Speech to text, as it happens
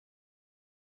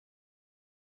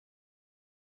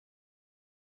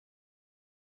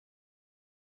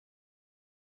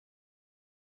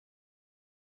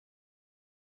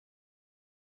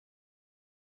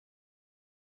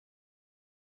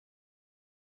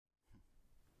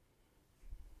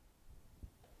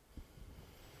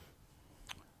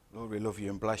we love you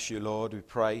and bless you, Lord. We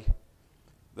pray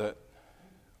that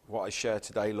what I share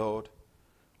today, Lord,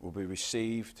 will be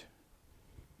received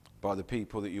by the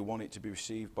people that you want it to be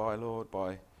received by, Lord,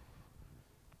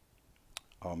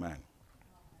 Amen.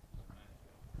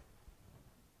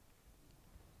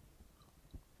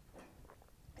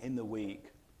 In the week,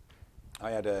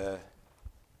 I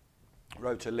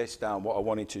wrote a list down what I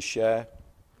wanted to share,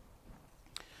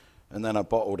 and then I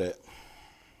bottled it.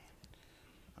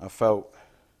 I felt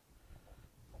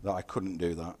that I couldn't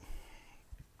do that.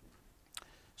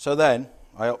 So then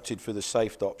I opted for the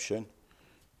safe option.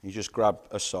 You just grab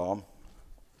a psalm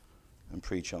and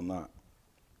preach on that.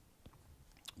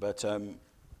 But and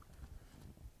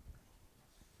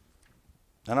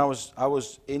I was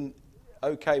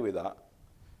okay with that.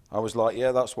 I was like,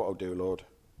 yeah, that's what I'll do, Lord.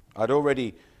 I'd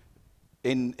already,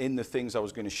 in the things I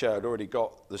was going to share, I'd already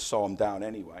got the psalm down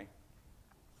anyway.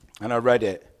 And I read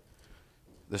it,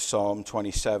 the Psalm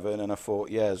 27, and I thought,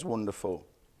 yeah, it's wonderful.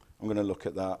 I'm going to look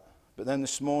at that. But then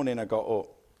this morning I got up.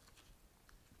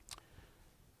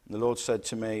 And the Lord said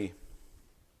to me,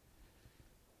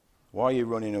 why are you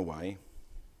running away?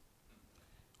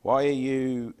 Why don't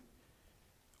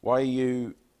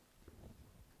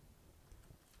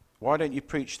you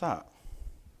preach that?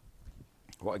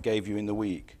 What I gave you in the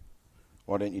week.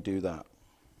 Why don't you do that?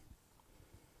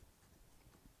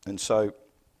 And so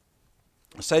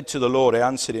I said to the Lord, I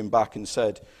answered him back and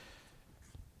said,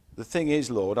 the thing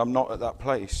is, Lord, I'm not at that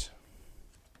place.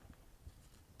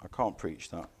 I can't preach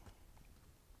that.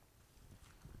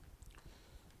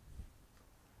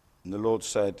 And the Lord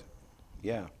said,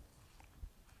 yeah.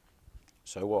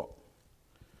 So what?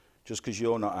 Just because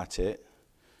you're not at it,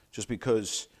 just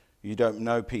because you don't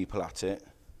know people at it,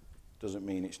 doesn't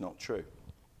mean it's not true.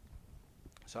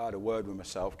 So I had a word with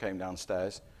myself, came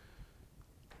downstairs,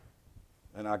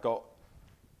 and I got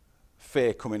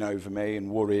fear coming over me and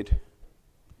worried.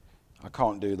 I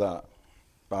can't do that,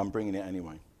 but I'm bringing it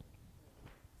anyway.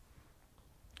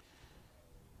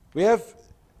 I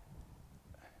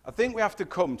think we have to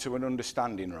come to an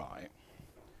understanding, right,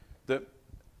 that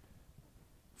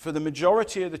for the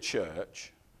majority of the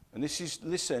church, and this is,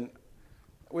 listen,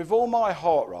 with all my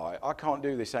heart, right, I can't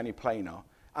do this any plainer.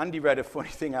 Andy read a funny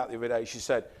thing out the other day. She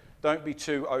said, don't be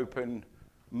too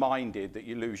open-minded that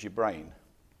you lose your brain.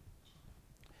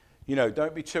 You know,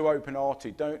 don't be too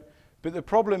open-hearted. But the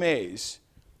problem is,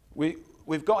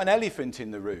 we've got an elephant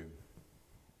in the room.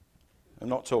 I'm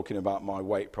not talking about my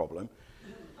weight problem.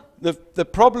 The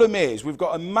problem is, we've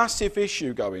got a massive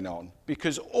issue going on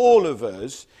because all of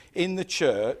us in the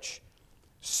church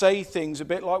say things a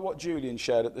bit like what Julian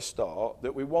shared at the start,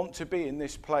 that we want to be in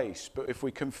this place, but if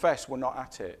we confess, we're not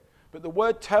at it. But the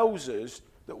word tells us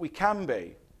that we can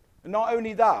be. And not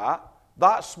only that,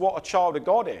 that's what a child of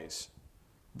God is.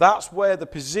 That's where the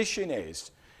position is.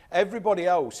 Everybody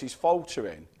else is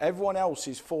faltering. Everyone else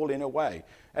is falling away.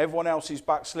 Everyone else is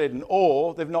backslidden,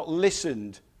 or they've not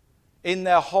listened in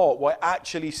their heart what it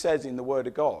actually says in the Word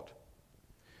of God.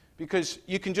 Because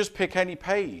you can just pick any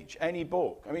page, any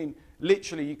book. I mean,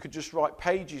 literally, you could just write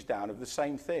pages down of the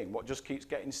same thing, what just keeps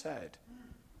getting said.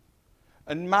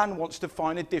 And man wants to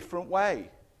find a different way.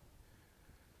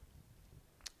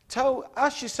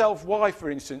 Ask yourself why, for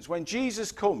instance, when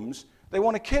Jesus comes, they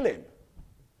want to kill him.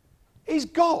 He's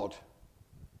God.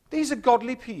 These are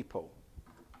godly people.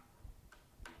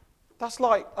 That's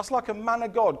like a man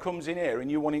of God comes in here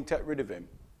and you want to get rid of him.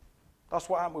 That's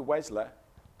what happened with Wesley.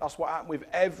 That's what happened with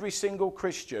every single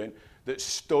Christian that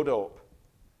stood up,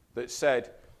 that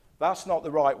said, that's not the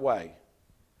right way.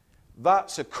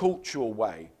 That's a cultural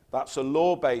way. That's a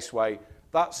law-based way.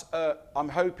 That's I'm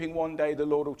hoping one day the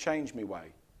Lord will change me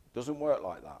way. Doesn't work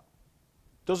like that.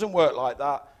 Doesn't work like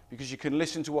that because you can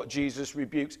listen to what Jesus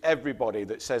rebukes everybody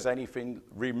that says anything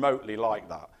remotely like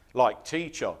that. Like,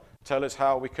 teacher, tell us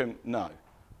how we can... No,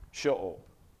 shut up.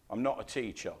 I'm not a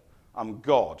teacher. I'm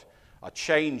God. I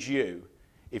change you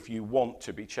if you want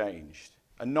to be changed.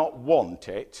 And not want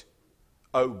it,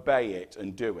 obey it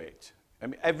and do it. I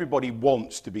mean, everybody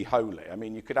wants to be holy. I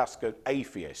mean, you could ask an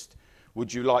atheist,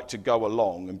 would you like to go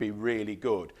along and be really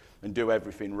good and do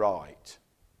everything right?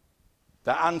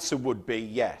 The answer would be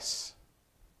yes.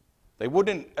 They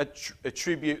wouldn't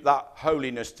attribute that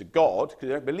holiness to God because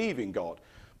they don't believe in God,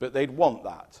 but they'd want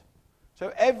that.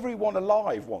 So everyone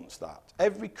alive wants that.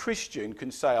 Every Christian can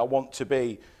say, I want to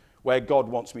be where God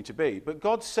wants me to be. But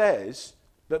God says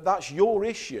that that's your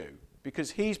issue because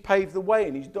he's paved the way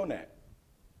and he's done it.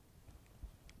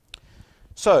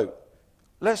 So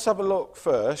let's have a look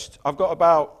first. I've got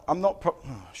about, I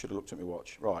should have looked at my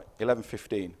watch. Right,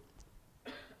 11:15.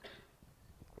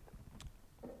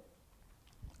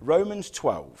 Romans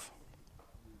 12.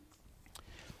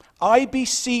 I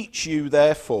beseech you,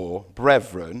 therefore,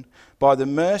 brethren, by the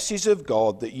mercies of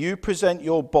God, that you present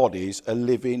your bodies a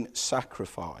living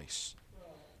sacrifice.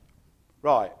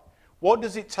 Right. What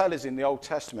does it tell us in the Old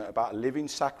Testament about a living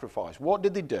sacrifice? What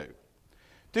did they do?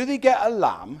 Do they get a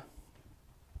lamb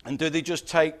and do they just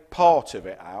take part of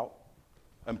it out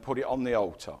and put it on the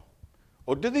altar?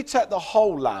 Or do they take the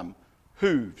whole lamb,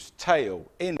 hooves, tail,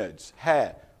 innards,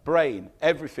 hair, brain,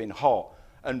 everything hot,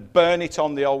 and burn it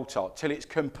on the altar till it's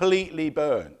completely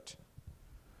burnt?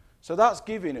 So that's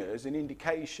giving us an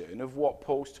indication of what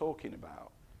Paul's talking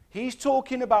about. He's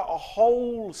talking about a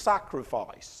whole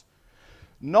sacrifice,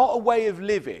 not a way of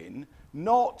living,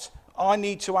 not I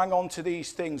need to hang on to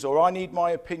these things, or I need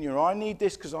my opinion, or I need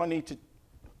this because I need to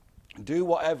do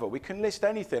whatever. We can list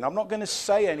anything. I'm not going to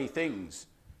say any things.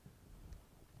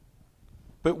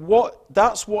 But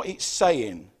that's what it's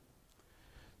saying.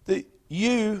 That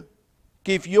you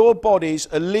give your bodies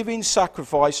a living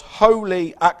sacrifice,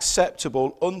 holy,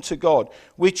 acceptable unto God,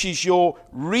 which is your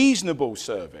reasonable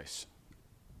service.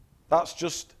 That's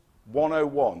just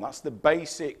 101. That's the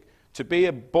basic. To be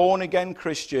a born-again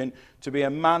Christian, to be a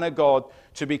man of God,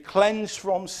 to be cleansed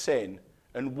from sin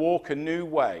and walk a new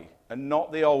way and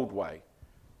not the old way.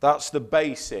 That's the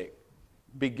basic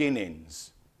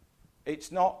beginnings.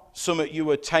 It's not something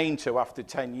you attain to after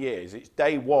 10 years. It's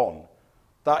day one.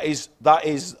 That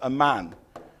is a man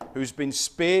who's been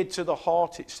speared to the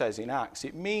heart, it says in Acts.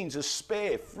 It means a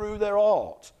spear through their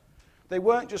heart. They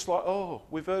weren't just like, oh,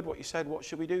 we've heard what you said, what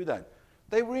should we do then?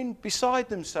 They were beside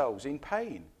themselves in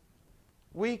pain.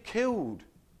 We killed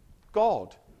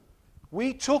God.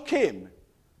 We took him,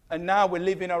 and now we're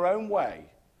living our own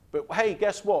way. But hey,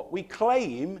 guess what? We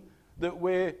claim that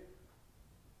we're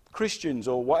Christians,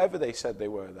 or whatever they said they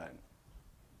were then.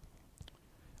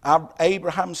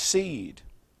 Abraham's seed.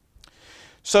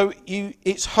 So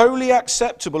it's wholly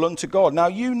acceptable unto God. Now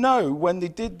you know when they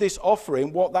did this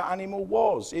offering what that animal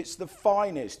was. It's the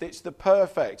finest, it's the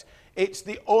perfect, it's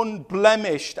the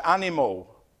unblemished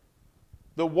animal.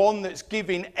 The one that's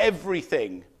giving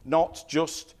everything, not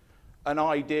just an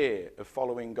idea of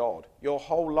following God. Your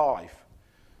whole life.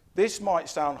 This might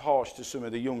sound harsh to some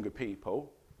of the younger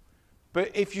people,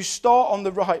 but if you start on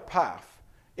the right path,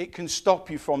 it can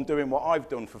stop you from doing what I've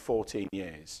done for 14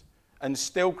 years and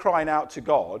still crying out to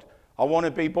God, I want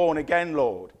to be born again,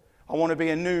 Lord. I want to be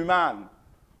a new man.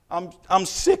 I'm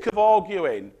sick of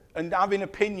arguing and having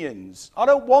opinions. I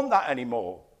don't want that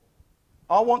anymore.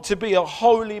 I want to be a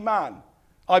holy man.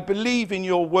 I believe in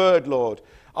your word, Lord.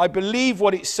 I believe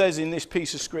what it says in this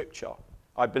piece of scripture.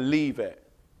 I believe it.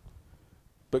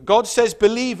 But God says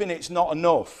believing it's not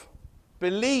enough.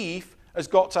 Belief has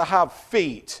got to have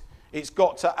feet. It's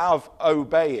got to have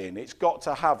obeying. It's got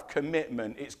to have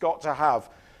commitment. It's got to have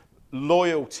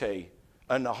loyalty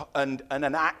and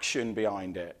an action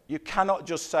behind it. You cannot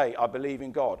just say, I believe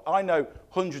in God. I know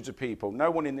hundreds of people,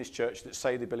 no one in this church, that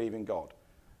say they believe in God.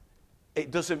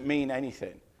 It doesn't mean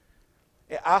anything.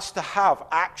 It has to have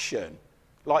action.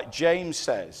 Like James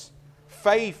says,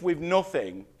 faith with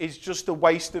nothing is just a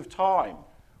waste of time.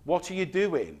 What are you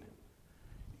doing?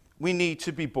 We need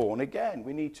to be born again.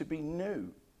 We need to be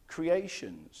new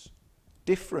creations,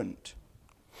 different.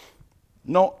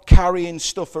 Not carrying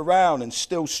stuff around and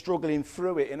still struggling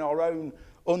through it in our own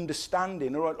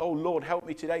understanding. Or, oh, Lord, help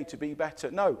me today to be better.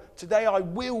 No, today I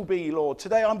will be, Lord.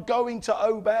 Today I'm going to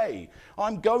obey.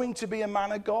 I'm going to be a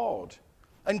man of God.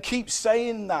 And keep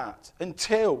saying that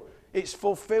until it's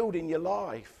fulfilled in your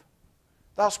life.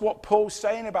 That's what Paul's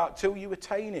saying about till you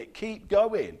attain it. Keep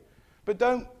going. But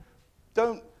don't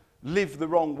live the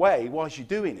wrong way whilst you're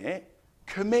doing it.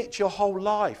 Commit your whole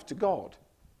life to God.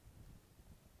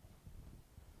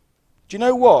 Do you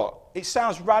know what? It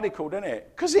sounds radical, doesn't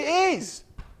it? Because it is.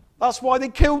 That's why they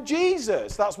killed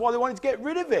Jesus. That's why they wanted to get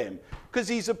rid of him. Because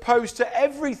he's opposed to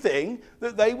everything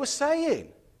that they were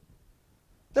saying.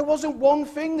 There wasn't one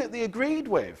thing that they agreed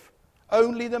with.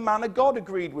 Only the man of God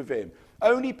agreed with him.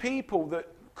 Only people that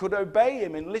could obey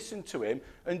him and listen to him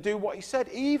and do what he said.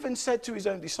 He even said to his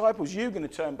own disciples, you're going to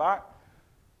turn back.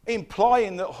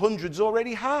 Implying that hundreds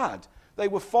already had. They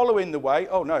were following the way.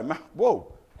 Oh no,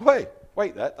 whoa, wait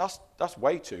there. That's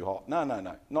way too hot. No,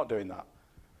 not doing that.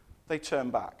 They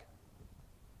turned back.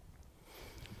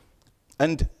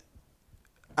 And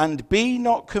be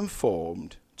not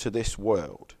conformed to this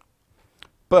world,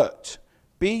 but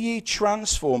be ye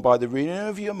transformed by the renewing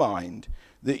of your mind,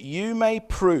 that you may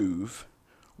prove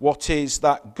what is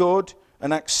that good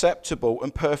and acceptable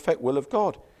and perfect will of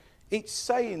God. It's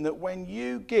saying that when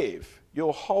you give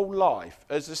your whole life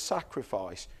as a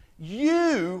sacrifice,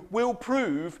 you will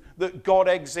prove that God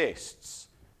exists.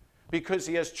 because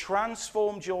he has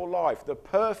transformed your life. The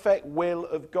perfect will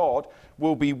of God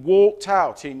will be walked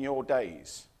out in your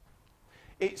days.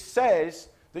 It says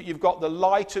that you've got the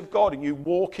light of God and you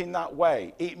walk in that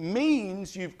way. It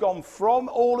means you've gone from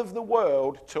all of the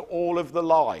world to all of the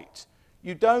light.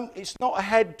 It's not a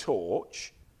head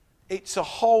torch. It's a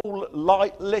whole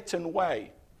light-lit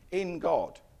way in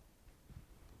God.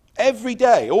 Every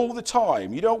day, all the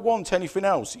time. You don't want anything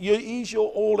else. He's your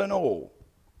all in all.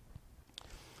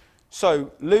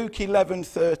 So, Luke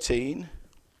 11:13.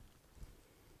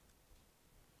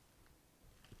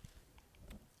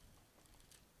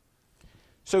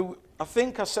 So, I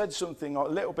think I said something a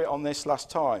little bit on this last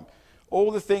time.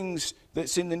 All the things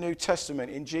that's in the New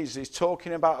Testament in Jesus is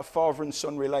talking about a father and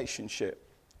son relationship.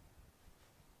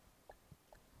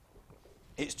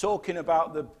 It's talking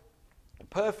about the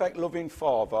perfect loving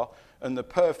father and the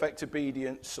perfect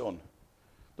obedient son.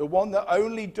 The one that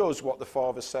only does what the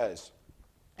father says.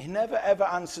 He never ever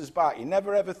answers back. He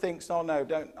never ever thinks, oh no,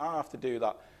 I have to do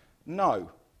that. No,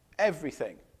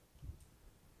 everything.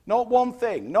 Not one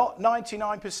thing, not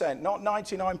 99%, not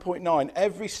 99.9.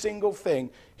 Every single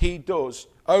thing he does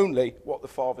only what the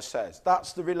Father says.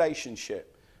 That's the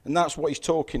relationship. And that's what he's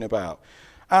talking about.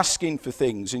 Asking for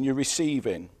things and you're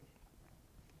receiving.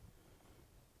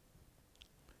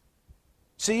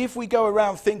 See, if we go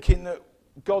around thinking that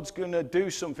God's going to do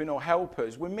something or help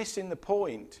us, we're missing the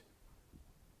point.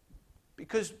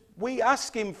 Because we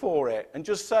ask him for it and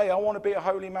just say, I want to be a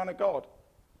holy man of God.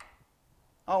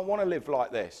 I don't want to live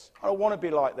like this. I don't want to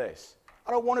be like this.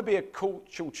 I don't want to be a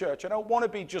cultural church. I don't want to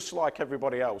be just like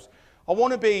everybody else. I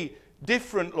want to be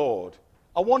different, Lord.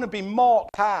 I want to be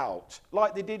marked out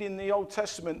like they did in the Old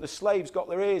Testament. The slaves got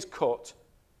their ears cut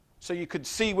so you could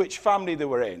see which family they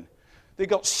were in. They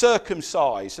got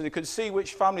circumcised so they could see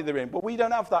which family they're in. But we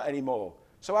don't have that anymore.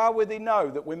 So how would they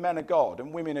know that we're men of God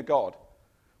and women of God?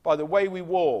 By the way we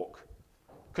walk.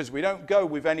 Because we don't go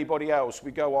with anybody else, we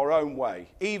go our own way,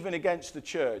 even against the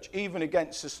church, even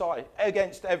against society,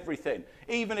 against everything,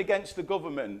 even against the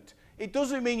government. It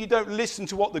doesn't mean you don't listen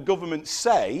to what the government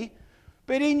say,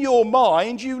 but in your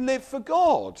mind you live for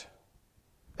God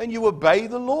and you obey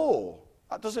the law.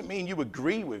 That doesn't mean you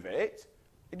agree with it.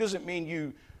 It doesn't mean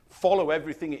you follow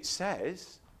everything it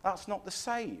says. That's not the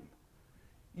same.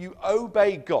 You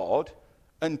obey God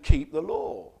and keep the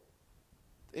law.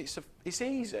 It's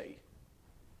easy.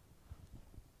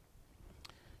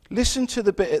 Listen to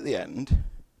the bit at the end,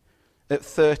 at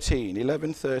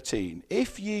 11:13.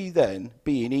 If ye then,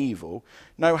 being evil,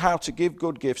 know how to give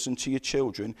good gifts unto your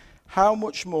children, how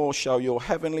much more shall your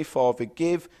heavenly Father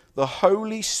give the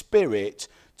Holy Spirit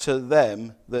to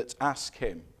them that ask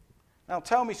him? Now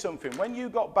tell me something. When you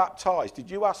got baptized, did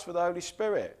you ask for the Holy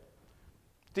Spirit?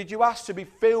 Did you ask to be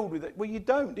filled with it? Well, you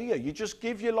don't, do you? You just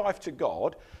give your life to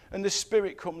God and the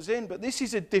Spirit comes in. But this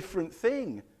is a different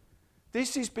thing.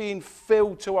 This is being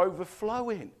filled to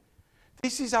overflowing.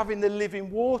 This is having the living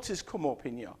waters come up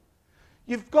in you.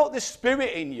 You've got the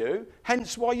Spirit in you,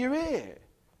 hence why you're here.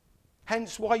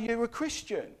 Hence why you're a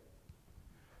Christian.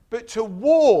 But to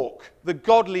walk the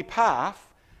godly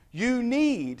path, you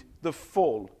need the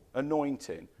full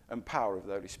anointing and power of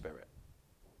the Holy Spirit.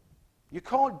 You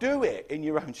can't do it in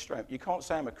your own strength. You can't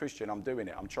say, I'm a Christian, I'm doing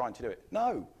it, I'm trying to do it.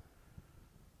 No.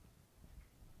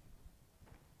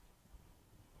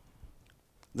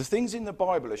 The things in the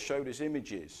Bible are showed as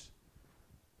images.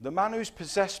 The man who's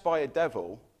possessed by a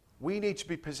devil, we need to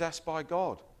be possessed by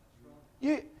God.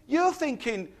 You're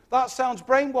thinking, that sounds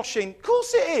brainwashing. Of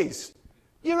course it is.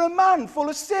 You're a man full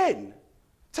of sin.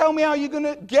 Tell me how you're going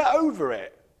to get over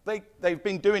it. They've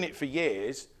been doing it for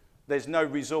years. There's no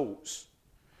results.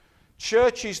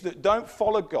 Churches that don't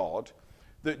follow God,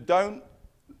 that don't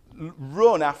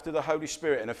run after the Holy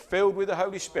Spirit and are filled with the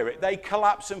Holy Spirit, they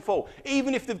collapse and fall,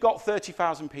 even if they've got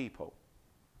 30,000 people.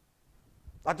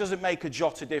 That doesn't make a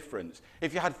jot of difference.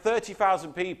 If you had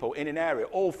 30,000 people in an area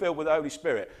all filled with the Holy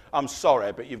Spirit, I'm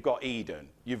sorry, but you've got Eden.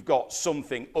 You've got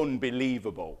something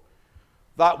unbelievable.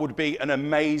 That would be an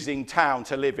amazing town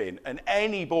to live in, and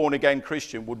any born-again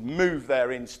Christian would move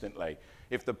there instantly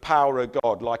if the power of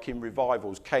God, like in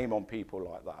revivals, came on people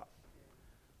like that.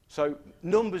 So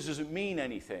numbers doesn't mean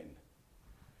anything.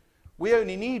 We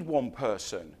only need one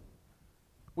person.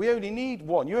 We only need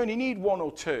one. You only need one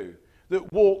or two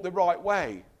that walk the right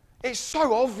way. It's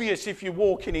so obvious if you're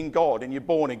walking in God and you're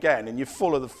born again and you're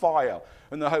full of the fire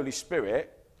and the Holy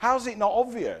Spirit. How's it not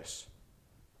obvious?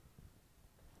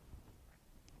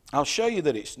 I'll show you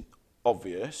that it's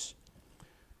obvious.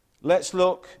 Let's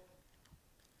look.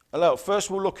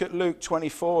 First we'll look at Luke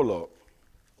 24, look.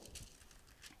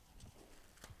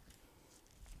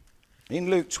 In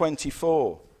Luke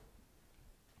 24.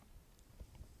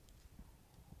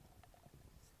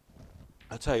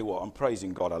 I tell you what, I'm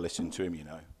praising God I listened to him, you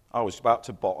know. I was about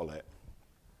to bottle it.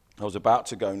 I was about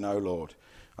to go, no, Lord.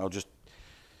 I'll just...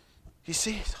 You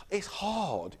see, it's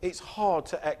hard. It's hard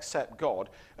to accept God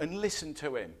and listen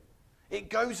to him. It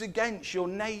goes against your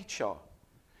nature.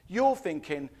 You're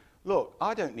thinking, look,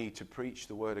 I don't need to preach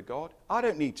the word of God. I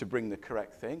don't need to bring the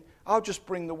correct thing. I'll just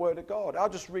bring the word of God. I'll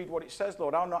just read what it says,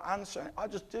 Lord. I'll not answer it. I'll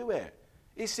just do it.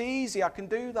 It's easy. I can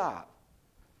do that.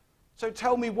 So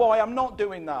tell me why I'm not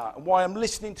doing that and why I'm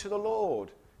listening to the Lord.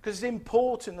 Because it's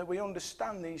important that we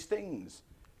understand these things.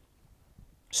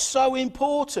 So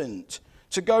important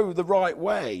to go the right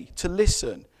way, to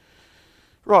listen.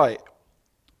 Right.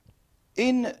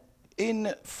 In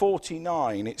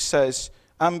 49 it says,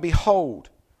 and behold,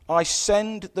 I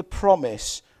send the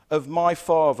promise of my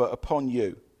Father upon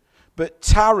you. But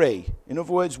tarry, in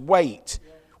other words, wait.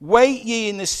 Wait ye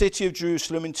in the city of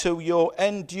Jerusalem until you're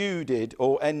endued,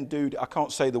 I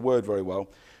can't say the word very well,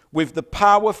 with the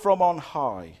power from on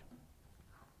high.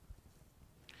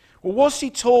 Well, what's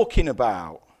he talking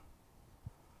about?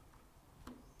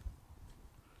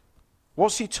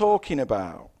 What's he talking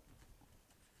about?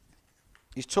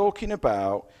 He's talking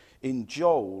about, in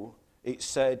Joel, it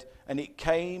said, and it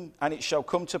came, and it shall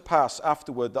come to pass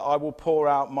afterward that I will pour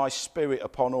out my spirit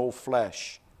upon all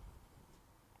flesh.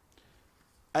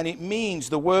 And it means,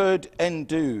 the word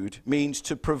endued means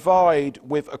to provide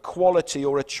with a quality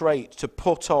or a trait, to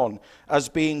put on, as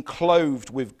being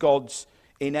clothed with God's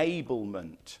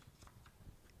enablement.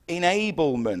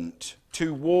 Enablement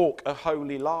to walk a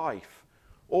holy life.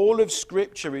 All of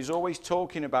Scripture is always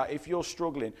talking about, if you're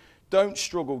struggling, don't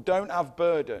struggle, don't have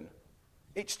burden.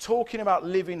 It's talking about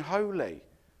living holy.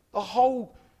 The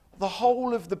whole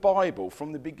of the Bible,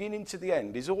 from the beginning to the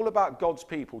end, is all about God's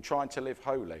people trying to live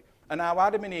holy. And how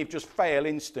Adam and Eve just fail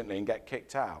instantly and get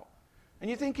kicked out. And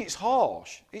you think it's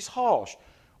harsh. It's harsh.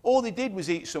 All they did was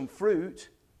eat some fruit.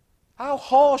 How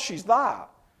harsh is that?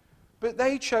 But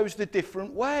they chose the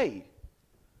different way.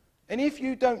 And if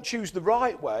you don't choose the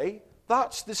right way,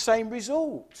 that's the same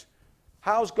result.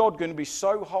 How's God going to be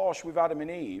so harsh with Adam and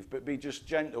Eve, but be just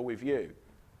gentle with you?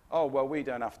 Oh, well, we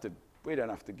don't have to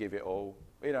give it all.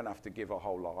 We don't have to give our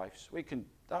whole lives.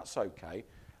 That's okay.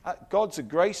 God's a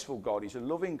graceful God. He's a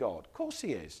loving God. Of course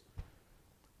he is.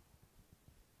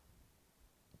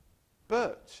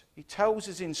 But he tells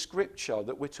us in Scripture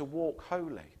that we're to walk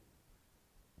holy.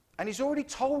 And he's already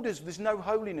told us there's no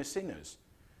holiness in us.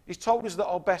 He's told us that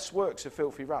our best works are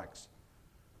filthy rags.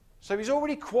 So he's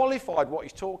already qualified what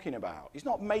he's talking about. He's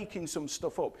not making some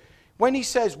stuff up. When he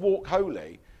says walk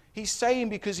holy, he's saying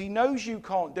because he knows you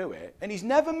can't do it, and he's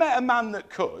never met a man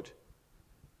that could.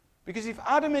 Because if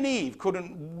Adam and Eve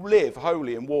couldn't live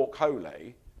holy and walk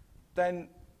holy, then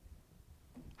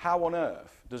how on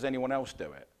earth does anyone else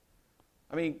do it?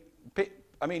 I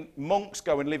mean, monks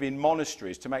go and live in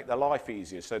monasteries to make their life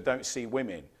easier, so they don't see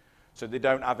women, so they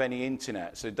don't have any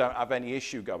internet, so they don't have any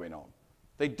issue going on.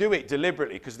 They do it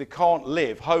deliberately because they can't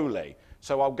live holy.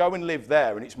 So I'll go and live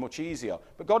there and it's much easier.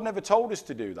 But God never told us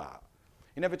to do that.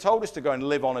 He never told us to go and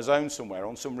live on his own somewhere,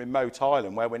 on some remote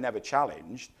island where we're never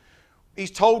challenged.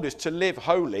 He's told us to live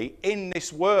holy in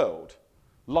this world,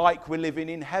 like we're living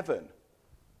in heaven.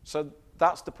 So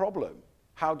that's the problem.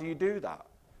 How do you do that?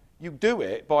 You do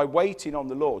it by waiting on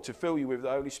the Lord to fill you with the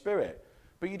Holy Spirit.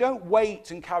 But you don't wait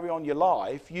and carry on your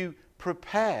life. You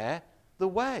prepare the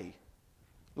way.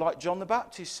 Like John the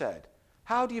Baptist said.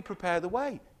 How do you prepare the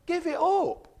way? Give it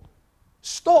up.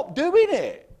 Stop doing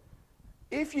it.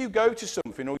 If you go to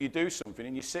something or you do something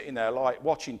and you're sitting there like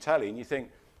watching telly and you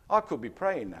think, I could be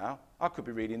praying now, I could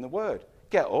be reading the Word.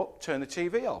 Get up, turn the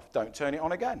TV off, don't turn it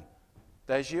on again.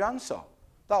 There's your answer.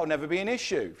 That'll never be an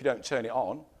issue if you don't turn it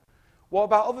on. What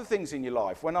about other things in your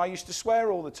life? When I used to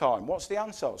swear all the time, what's the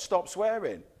answer? Stop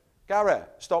swearing. Gareth,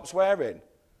 stop swearing.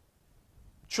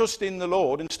 Trust in the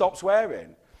Lord and stop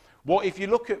swearing. What if you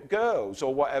look at girls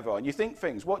or whatever and you think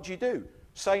things, what do?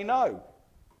 Say no.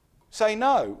 Say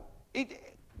no.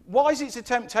 Why is it a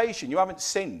temptation? You haven't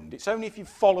sinned. It's only if you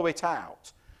follow it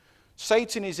out.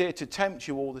 Satan is here to tempt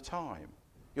you all the time.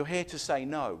 You're here to say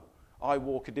no. I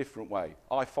walk a different way.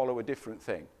 I follow a different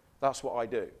thing. That's what I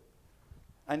do.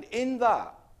 And in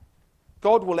that,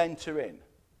 God will enter in.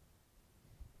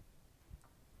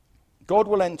 God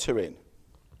will enter in.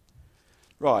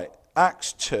 Right,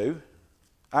 Acts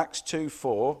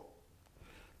 2:4.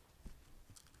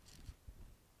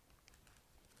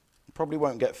 Probably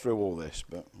won't get through all this,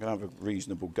 but I'm going to have a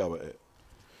reasonable go at it.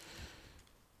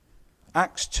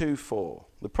 Acts 2:4.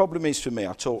 The problem is for me,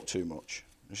 I talk too much.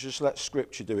 Let's just let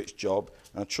Scripture do its job,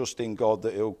 and I trust in God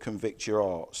that He'll convict your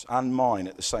hearts and mine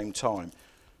at the same time.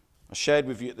 I shared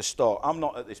with you at the start, I'm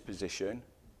not at this position.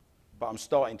 but I'm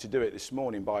starting to do it this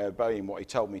morning by obeying what he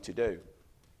told me to do.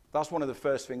 That's one of the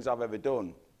first things I've ever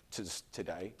done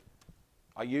today.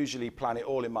 I usually plan it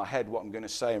all in my head, what I'm going to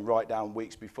say, and write down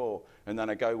weeks before, and then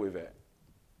I go with it.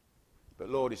 But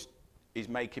Lord is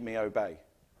making me obey.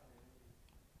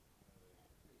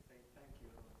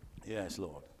 Yes,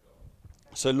 Lord.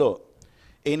 So look,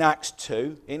 in Acts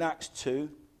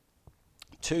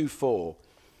 2:4,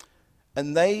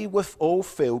 and they were all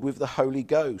filled with the Holy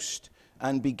Ghost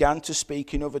and began to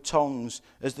speak in other tongues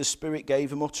as the Spirit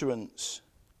gave them utterance.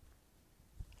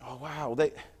 Oh, wow.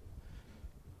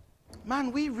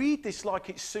 Man, we read this like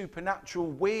it's supernatural,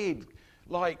 weird,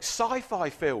 like sci-fi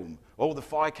film. Oh, the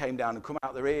fire came down and come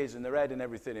out their ears and their head and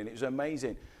everything, and it was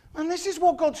amazing. And this is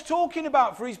what God's talking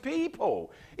about for his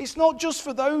people. It's not just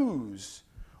for those.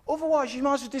 Otherwise, you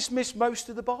might as well dismiss most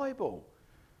of the Bible.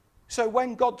 So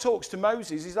when God talks to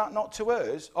Moses, is that not to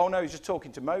us? Oh, no, he's just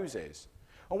talking to Moses.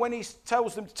 And when he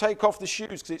tells them to take off the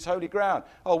shoes because it's holy ground,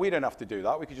 oh, we don't have to do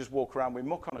that. We could just walk around with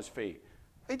muck on his feet.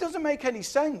 It doesn't make any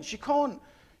sense.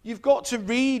 You've got to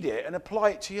read it and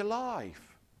apply it to your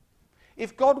life.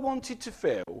 If God wanted to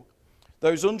fill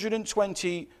those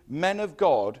 120 men of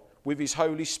God with his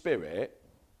Holy Spirit,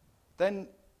 then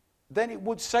it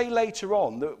would say later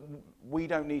on that we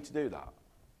don't need to do that.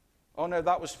 Oh no,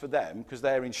 that was for them because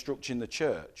they're instructing the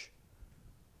church.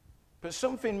 But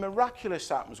something miraculous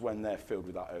happens when they're filled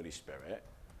with that Holy Spirit.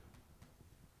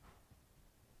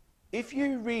 If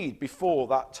you read before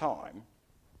that time,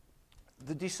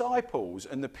 the disciples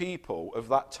and the people of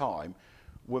that time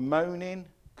were moaning,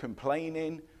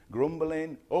 complaining,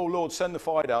 grumbling. Oh, Lord, send the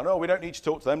fire down. Oh, we don't need to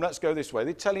talk to them. Let's go this way.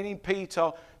 They're telling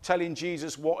Peter, telling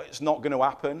Jesus what's not going to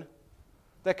happen.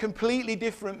 They're completely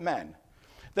different men.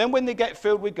 Then when they get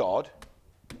filled with God,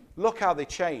 look how they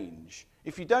change.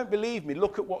 If you don't believe me,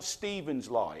 look at what Stephen's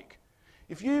like.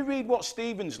 If you read what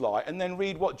Stephen's like and then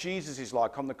read what Jesus is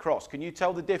like on the cross, can you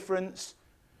tell the difference?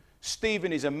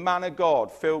 Stephen is a man of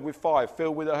God, filled with fire,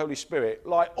 filled with the Holy Spirit,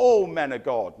 like all men of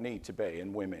God need to be,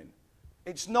 and women.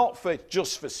 It's not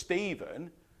just for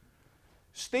Stephen.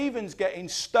 Stephen's getting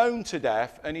stoned to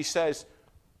death, and he says,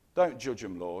 don't judge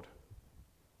him, Lord.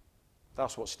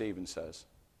 That's what Stephen says.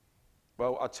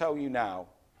 Well, I tell you now,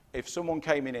 if someone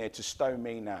came in here to stone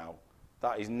me now,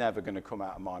 that is never going to come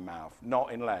out of my mouth,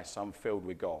 not unless I'm filled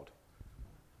with God.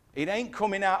 It ain't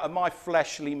coming out of my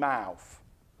fleshly mouth.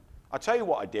 I tell you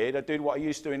what I did what I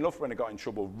used to do in Loughborough when I got in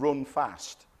trouble, run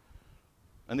fast.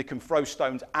 And they can throw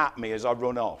stones at me as I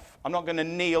run off. I'm not going to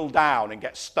kneel down and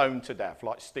get stoned to death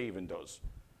like Stephen does.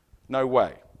 No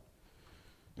way.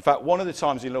 In fact, one of the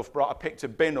times in Loughborough, I picked a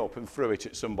bin up and threw it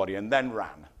at somebody and then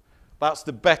ran. That's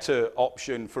the better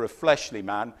option for a fleshly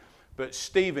man, but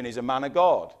Stephen is a man of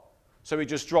God. So he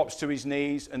just drops to his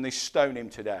knees and they stone him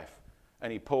to death.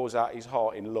 And he pours out his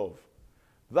heart in love.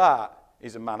 That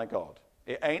is a man of God.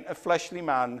 It ain't a fleshly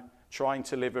man trying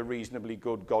to live a reasonably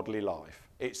good, godly life.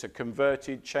 It's a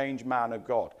converted, changed man of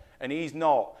God. And he's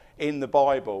not in the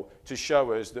Bible to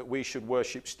show us that we should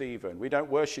worship Stephen. We don't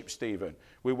worship Stephen.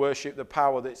 We worship the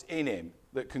power that's in him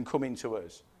that can come into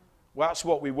us. Well, that's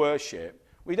what we worship.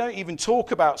 We don't even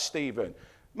talk about Stephen.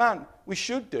 Man, we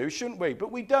should do, shouldn't we?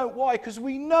 But we don't. Why? Because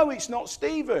we know it's not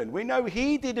Stephen. We know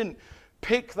he didn't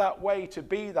pick that way to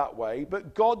be that way,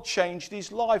 but God changed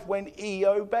his life when he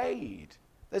obeyed.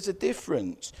 There's a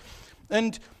difference.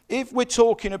 And if we're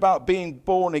talking about being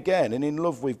born again and in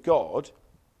love with God,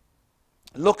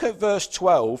 look at verse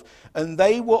 12. And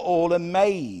they were all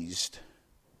amazed.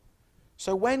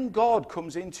 So when God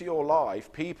comes into your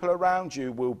life, people around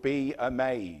you will be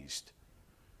amazed.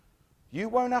 You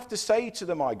won't have to say to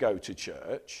them, I go to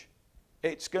church.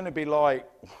 It's going to be like,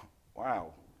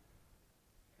 wow.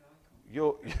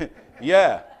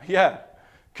 Yeah.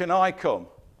 Can I come?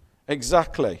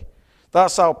 Exactly.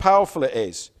 That's how powerful it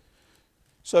is.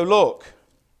 So look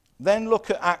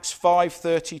at Acts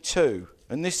 5:32,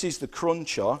 and this is the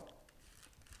cruncher.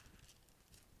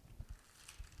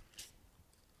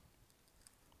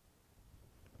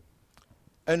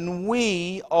 And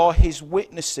we are his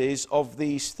witnesses of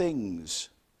these things.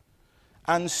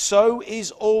 And so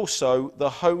is also the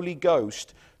Holy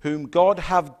Ghost, whom God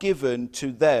hath given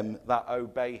to them that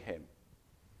obey him.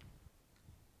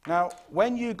 Now,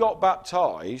 when you got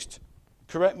baptized,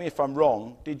 correct me if I'm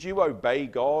wrong, did you obey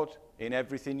God in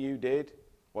everything you did?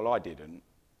 Well, I didn't.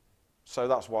 So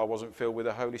that's why I wasn't filled with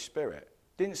the Holy Spirit.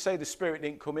 Didn't say the Spirit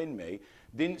didn't come in me.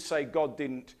 Didn't say God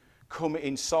didn't come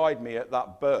inside me at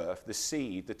that birth, the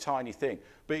seed, the tiny thing.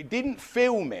 But it didn't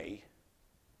fill me.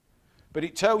 But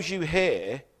it tells you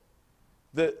here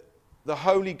that the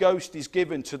Holy Ghost is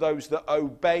given to those that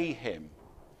obey him.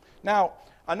 Now,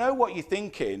 I know what you're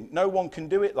thinking. No one can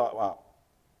do it like that.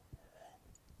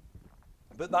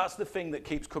 But that's the thing that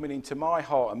keeps coming into my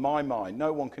heart and my mind.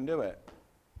 No one can do it.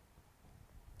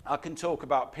 I can talk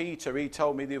about Peter. He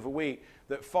told me the other week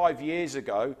that 5 years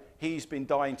ago, he's been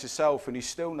dying to self and he's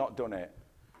still not done it.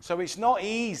 So it's not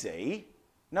easy.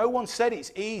 No one said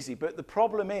it's easy, but the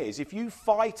problem is, if you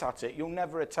fight at it, you'll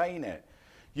never attain it.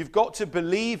 You've got to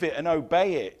believe it and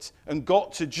obey it, and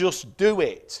got to just do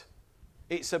it.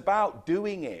 It's about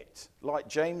doing it, like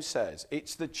James says.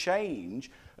 It's the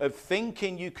change of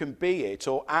thinking you can be it,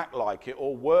 or act like it,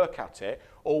 or work at it,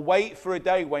 or wait for a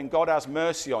day when God has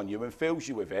mercy on you and fills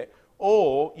you with it,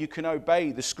 or you can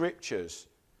obey the scriptures.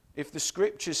 If the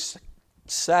scriptures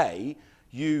say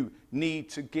you need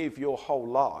to give your whole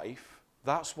life,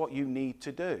 that's what you need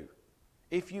to do.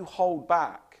 If you hold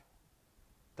back,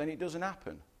 then it doesn't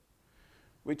happen.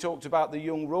 We talked about the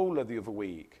young ruler the other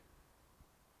week.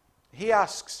 He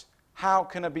asks, how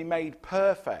can I be made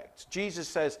perfect? Jesus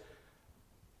says,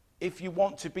 if you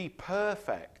want to be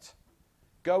perfect,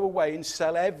 go away and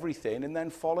sell everything and then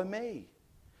follow me.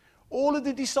 All of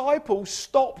the disciples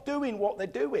stop doing what they're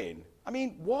doing. I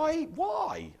mean,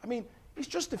 why? I mean, he's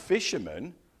just a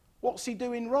fisherman. What's he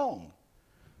doing wrong?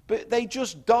 But they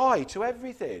just die to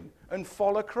everything and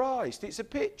follow Christ. It's a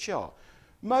picture.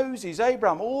 Moses,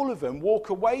 Abraham, all of them walk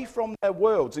away from their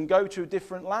worlds and go to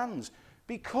different lands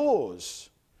because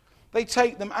they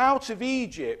take them out of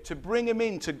Egypt to bring them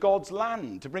into God's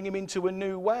land, to bring them into a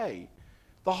new way.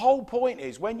 The whole point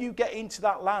is, when you get into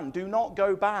that land, do not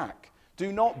go back.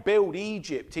 Do not build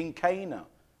Egypt in Canaan.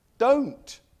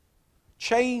 Don't.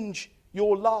 Change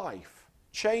your life.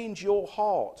 Change your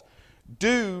heart.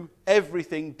 Do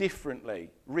everything differently.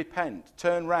 Repent.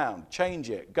 Turn round. Change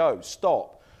it. Go.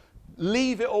 Stop.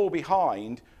 Leave it all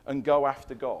behind and go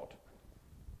after God.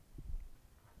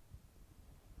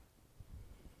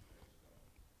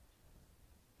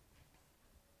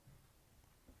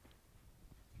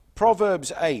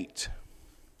 Proverbs 8.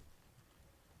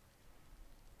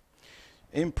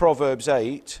 In Proverbs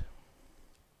 8,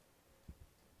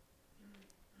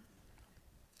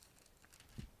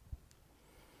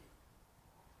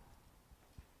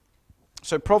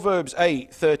 so Proverbs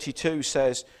 8:32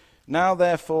 says, now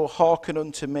therefore hearken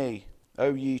unto me,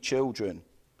 O ye children.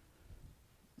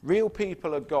 Real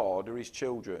people of God are his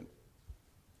children.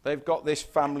 They've got this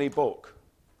family book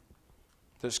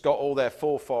that's got all their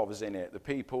forefathers in it, the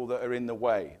people that are in the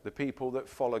way, the people that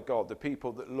follow God, the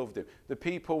people that loved him, the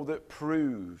people that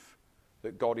prove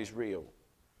that God is real.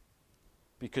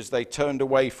 Because they turned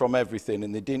away from everything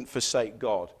and they didn't forsake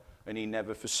God, and he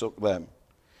never forsook them.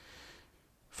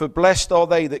 For blessed are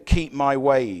they that keep my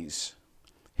ways,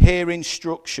 hear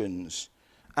instructions,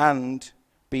 and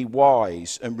be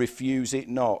wise, and refuse it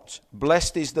not.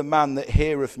 Blessed is the man that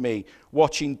heareth me,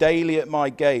 watching daily at my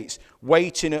gates,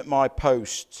 waiting at my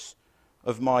posts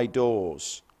of my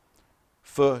doors.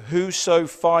 For whoso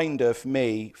findeth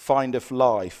me findeth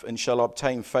life, and shall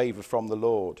obtain favour from the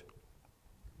Lord.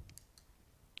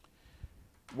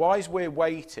 While we're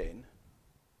waiting,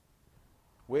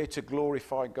 we're to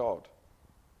glorify God.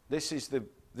 This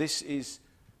is,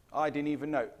 I didn't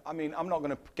even know. I mean, I'm not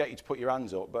going to get you to put your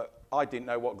hands up, but I didn't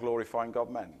know what glorifying God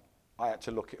meant. I had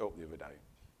to look it up the other day.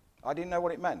 I didn't know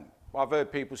what it meant. I've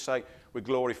heard people say, we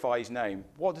glorify his name.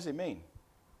 What does it mean?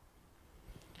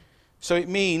 So it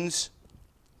means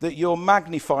that you're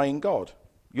magnifying God.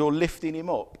 You're lifting him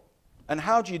up. And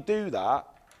how do you do that?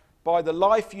 By the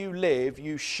life you live,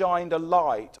 you shine a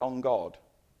light on God.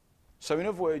 So in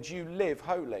other words, you live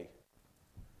holy.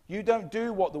 You don't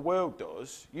do what the world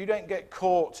does. You don't get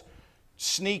caught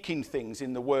sneaking things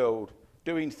in the world,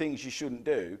 doing things you shouldn't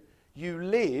do. You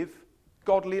live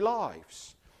godly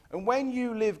lives. And when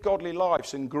you live godly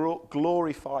lives and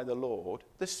glorify the Lord,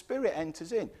 the Spirit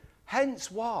enters in.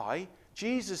 Hence why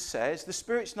Jesus says, the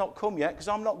Spirit's not come yet because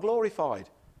I'm not glorified.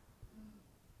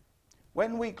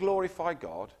 When we glorify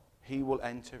God, he will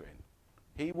enter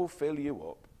in. He will fill you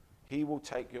up. He will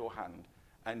take your hand.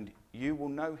 And you will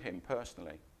know him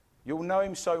personally. You'll know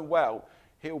him so well,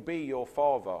 he'll be your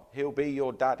father. He'll be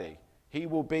your daddy. He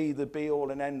will be the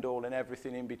be-all and end-all and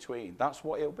everything in between. That's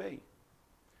what he'll be.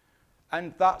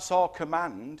 And that's our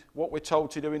command, what we're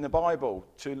told to do in the Bible,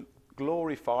 to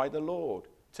glorify the Lord,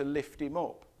 to lift him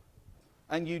up.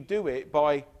 And you do it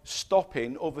by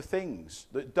stopping other things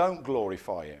that don't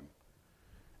glorify him.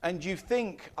 And you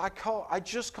think, I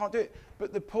just can't do it.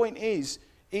 But the point is,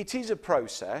 it is a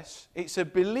process. It's a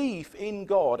belief in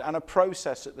God and a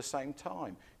process at the same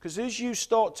time. Because as you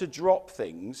start to drop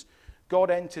things, God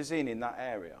enters in that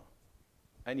area.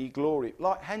 And he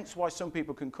hence why some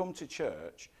people can come to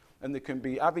church and they can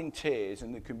be having tears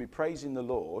and they can be praising the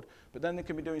Lord, but then they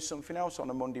can be doing something else on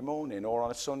a Monday morning or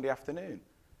on a Sunday afternoon.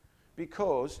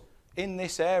 Because in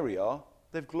this area,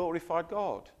 they've glorified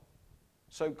God.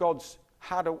 So God's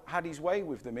had his way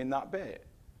with them in that bit.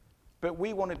 But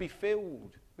we want to be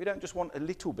filled. We don't just want a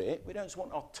little bit. We don't just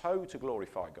want our toe to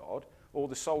glorify God or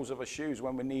the soles of our shoes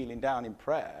when we're kneeling down in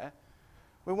prayer.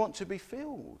 We want to be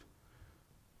filled.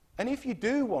 And if you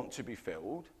do want to be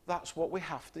filled, that's what we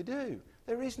have to do.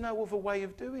 There is no other way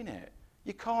of doing it.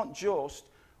 You can't just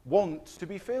want to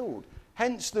be filled.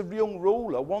 Hence the young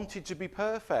ruler wanted to be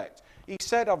perfect. He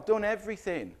said, I've done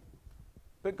everything.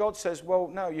 But God says, well,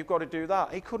 no, you've got to do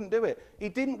that. He couldn't do it. He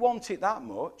didn't want it that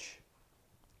much.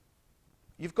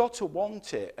 You've got to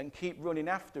want it and keep running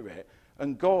after it,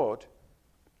 and God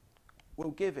will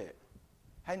give it.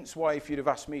 Hence why if you'd have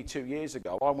asked me 2 years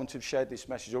ago, I wouldn't have shared this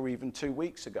message, or even 2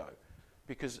 weeks ago,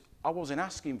 because I wasn't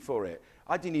asking for it.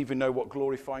 I didn't even know what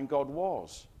glorifying God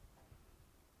was.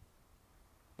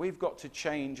 We've got to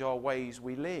change our ways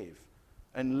we live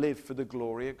and live for the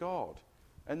glory of God,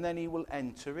 and then he will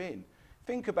enter in.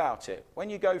 Think about it. When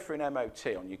you go for an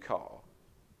MOT on your car,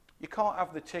 you can't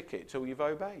have the ticket till you've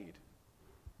obeyed.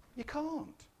 You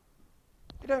can't.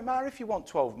 It don't matter if you want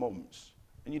 12 months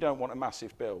and you don't want a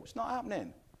massive bill. It's not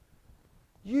happening.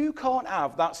 You can't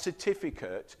have that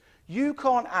certificate. You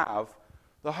can't have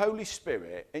the Holy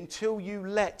Spirit until you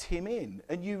let him in.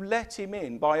 And you let him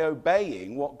in by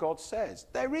obeying what God says.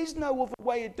 There is no other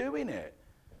way of doing it.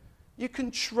 You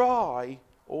can try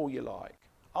all you like.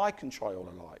 I can try all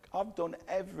I like. I've done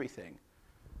everything.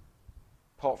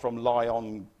 Apart from lie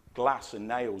on glass and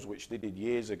nails, which they did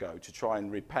years ago to try and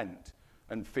repent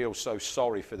and feel so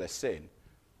sorry for their sin.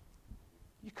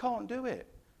 You can't do it.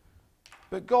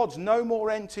 But God's no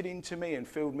more entered into me and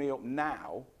filled me up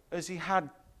now as he had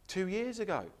 2 years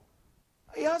ago.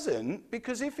 He hasn't,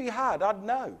 because if he had, I'd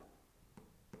know.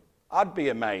 I'd be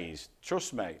amazed.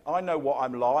 Trust me. I know what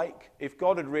I'm like. If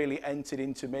God had really entered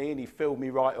into me and he filled me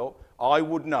right up, I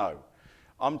would know.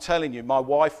 I'm telling you, my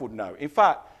wife would know. In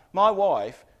fact, my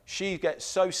wife, she gets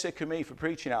so sick of me for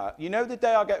preaching out. You know, the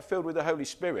day I get filled with the Holy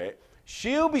Spirit,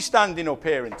 she'll be standing up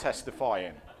here and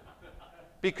testifying.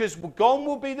 Because gone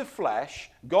will be the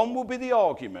flesh, gone will be the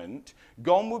argument,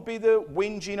 gone will be the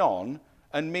whinging on,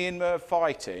 and me and her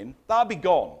fighting. That'll be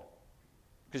gone.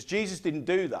 Because Jesus didn't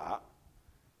do that.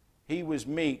 He was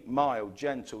meek, mild,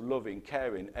 gentle, loving,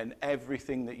 caring, and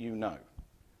everything that you know.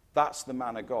 That's the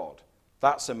man of God.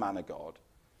 That's a man of God.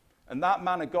 And that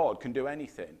man of God can do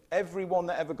anything. Everyone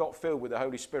that ever got filled with the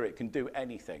Holy Spirit can do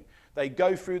anything. They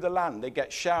go through the land, they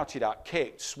get shouted at,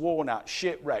 kicked, sworn at,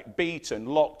 shipwrecked, beaten,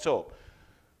 locked up.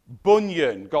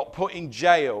 Bunyan got put in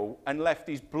jail and left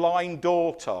his blind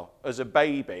daughter as a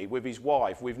baby with his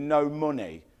wife with no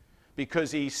money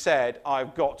because he said,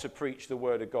 I've got to preach the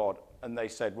word of God. And they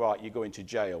said, right, you're going to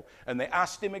jail. And they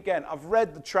asked him again. I've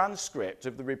read the transcript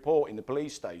of the report in the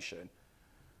police station.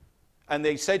 And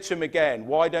they said to him again,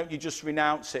 why don't you just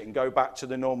renounce it and go back to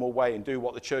the normal way and do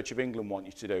what the Church of England want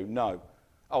you to do? No.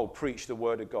 Oh, preach the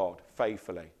word of God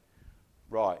faithfully.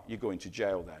 Right, you're going to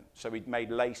jail then. So he'd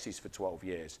made laces for 12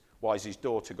 years, while his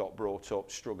daughter got brought up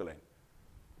struggling.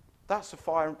 That's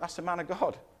a man of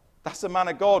God. That's a man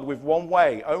of God with one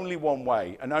way,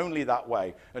 and only that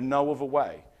way, and no other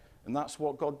way. And that's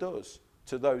what God does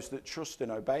to those that trust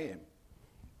and obey him.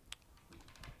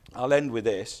 I'll end with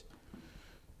this.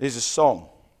 There's a song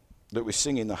that we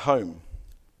sing in the home.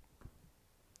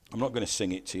 I'm not going to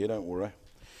sing it to you, don't worry.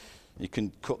 You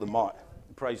can cut the mic.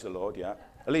 Praise the Lord, yeah.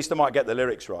 At least I might get the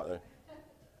lyrics right, though.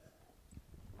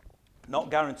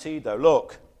 Not guaranteed, though.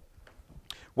 Look.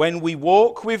 When we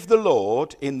walk with the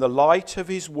Lord in the light of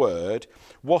his word,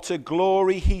 what a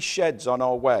glory he sheds on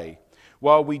our way.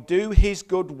 While we do his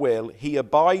good will, he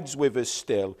abides with us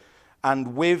still,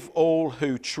 and with all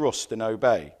who trust and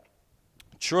obey.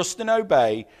 Trust and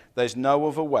obey, there's no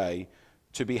other way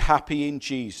to be happy in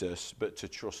Jesus but to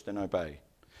trust and obey.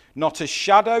 Not a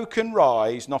shadow can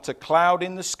rise, not a cloud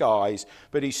in the skies,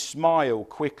 but his smile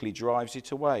quickly drives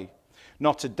it away.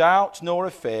 Not a doubt nor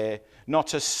a fear,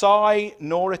 not a sigh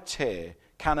nor a tear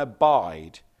can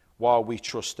abide while we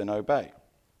trust and obey.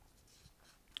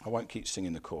 I won't keep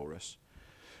singing the chorus.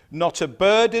 Not a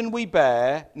burden we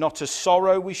bear, not a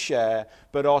sorrow we share,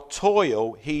 but our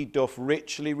toil he doth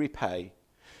richly repay.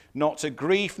 Not a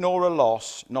grief nor a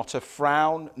loss, not a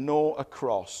frown nor a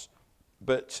cross,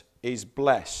 but is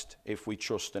blessed if we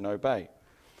trust and obey.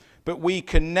 But we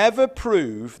can never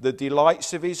prove the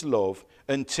delights of his love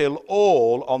until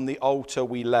all on the altar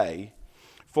we lay.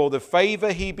 For the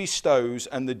favour he bestows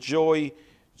and the joy,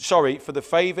 for the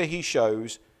favour he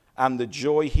shows and the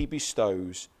joy he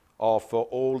bestows are for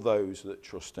all those that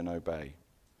trust and obey.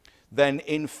 Then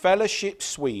in fellowship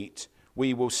sweet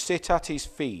we will sit at his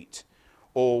feet,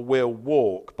 or will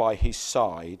walk by his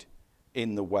side,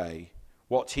 in the way.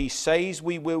 What he says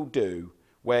we will do,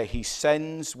 where he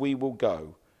sends we will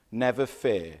go. Never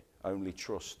fear, only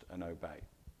trust and obey.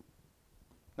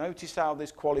 Notice how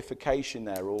there's qualification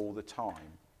there all the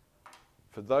time.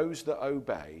 For those that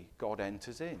obey, God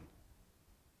enters in.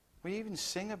 We even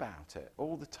sing about it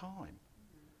all the time.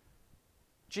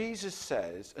 Jesus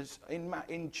says, as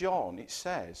in John it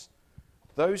says,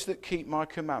 those that keep my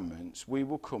commandments, we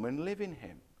will come and live in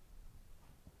him.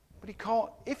 But he can't,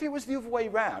 if it was the other way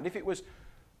round, if it was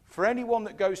for anyone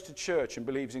that goes to church and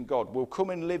believes in God, will come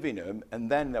and live in him and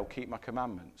then they'll keep my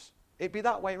commandments. It'd be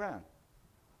that way round.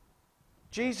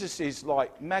 Jesus is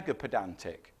like mega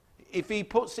pedantic. If he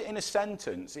puts it in a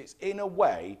sentence, it's in a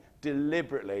way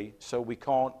deliberately so we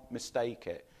can't mistake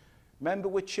it. Remember,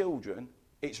 we're children.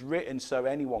 It's written so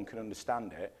anyone can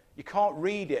understand it. You can't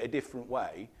read it a different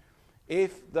way.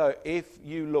 If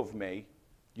you love me,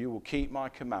 you will keep my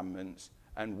commandments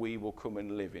and we will come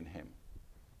and live in him.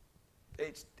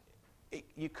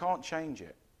 You can't change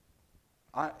it.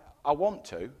 I want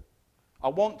to. I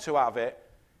want to have it.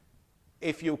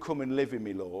 If you'll come and live in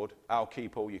me, Lord, I'll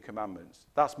keep all your commandments.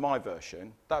 That's my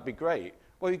version. That'd be great.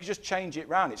 Well, you could just change it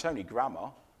round. It's only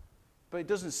grammar. But it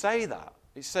doesn't say that.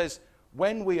 It says,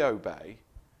 when we obey,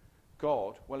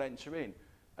 God will enter in.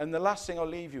 And the last thing I'll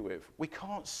leave you with, we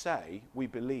can't say we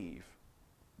believe.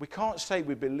 We can't say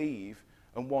we believe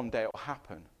and one day it'll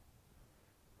happen.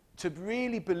 To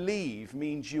really believe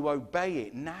means you obey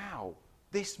it now,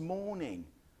 this morning,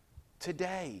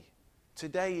 today.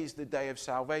 Today is the day of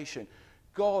salvation.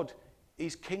 God,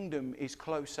 his kingdom is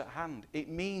close at hand. It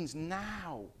means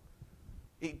now.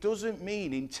 It doesn't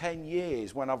mean in 10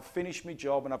 years when I've finished my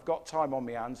job and I've got time on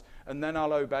my hands and then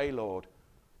I'll obey, Lord.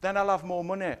 Then I'll have more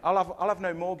money. I'll have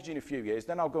no mortgage in a few years.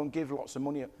 Then I'll go and give lots of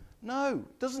money. No,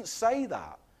 it doesn't say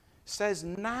that. It says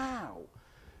now.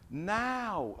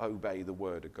 Now obey the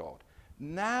word of God.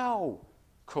 Now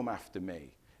come after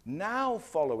me. Now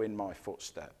follow in my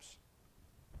footsteps.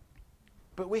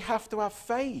 But we have to have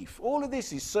faith. All of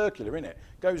this is circular, isn't it?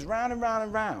 Goes round and round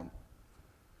and round.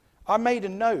 I made a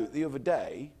note the other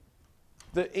day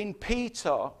that in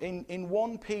Peter, in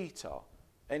 1 Peter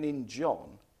and in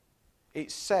John, it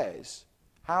says,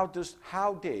 how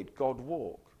did God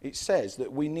walk? It says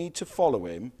that we need to follow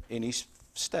him in his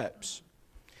steps.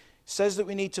 It says that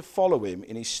we need to follow him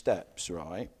in his steps,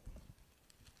 right?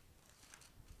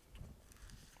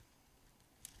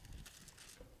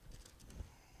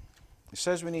 It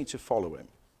says we need to follow him.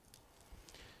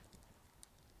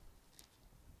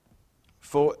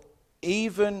 For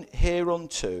even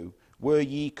hereunto were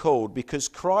ye called, because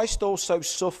Christ also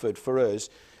suffered for us,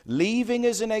 leaving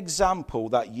us an example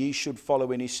that ye should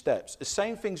follow in his steps. The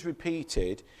same thing's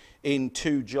repeated in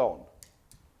 2 John.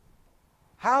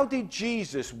 How did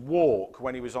Jesus walk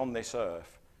when he was on this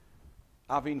earth?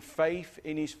 Having faith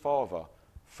in his Father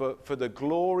for the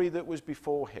glory that was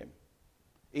before him.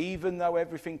 Even though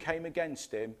everything came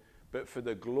against him, but for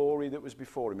the glory that was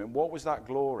before him. And what was that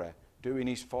glory? Doing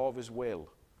his Father's will.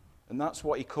 And that's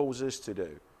what he calls us to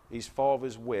do. His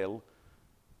Father's will.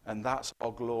 And that's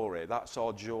our glory. That's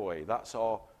our joy. That's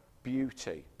our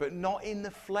beauty. But not in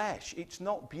the flesh. It's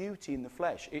not beauty in the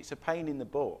flesh. It's a pain in the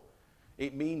butt.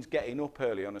 It means getting up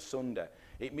early on a Sunday.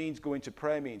 It means going to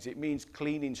prayer meetings. It means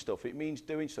cleaning stuff. It means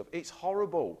doing stuff. It's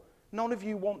horrible. None of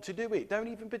you want to do it. Don't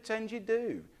even pretend you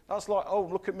do. That's like, oh,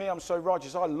 look at me, I'm so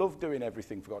righteous. I love doing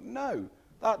everything for God. No,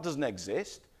 that doesn't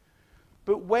exist.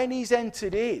 But when he's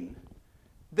entered in,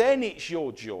 then it's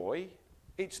your joy.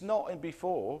 It's not in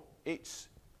before. It's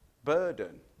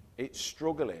burden. It's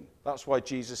struggling. That's why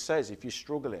Jesus says, if you're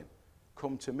struggling,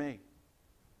 come to me.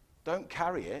 Don't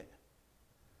carry it.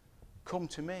 Come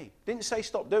to me. Didn't say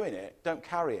stop doing it. Don't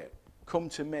carry it. Come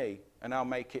to me and I'll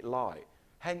make it light.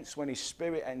 Hence, when his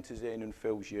Spirit enters in and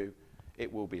fills you,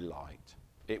 it will be light.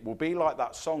 It will be like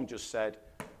that song just said,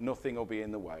 nothing will be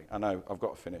in the way. I know, I've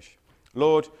got to finish.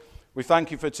 Lord, we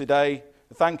thank you for today.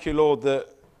 Thank you, Lord, that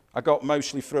I got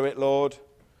mostly through it, Lord.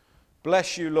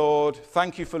 Bless you, Lord.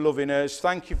 Thank you for loving us.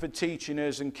 Thank you for teaching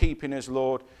us and keeping us,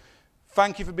 Lord.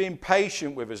 Thank you for being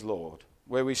patient with us, Lord.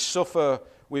 Where we suffer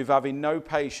with having no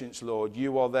patience, Lord,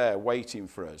 you are there waiting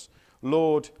for us.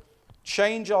 Lord,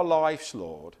 change our lives,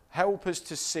 Lord. Help us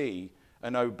to see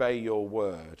and obey your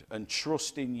word and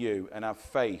trust in you and have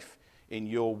faith in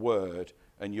your word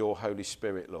and your Holy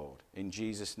Spirit, Lord. In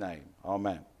Jesus' name,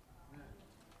 amen.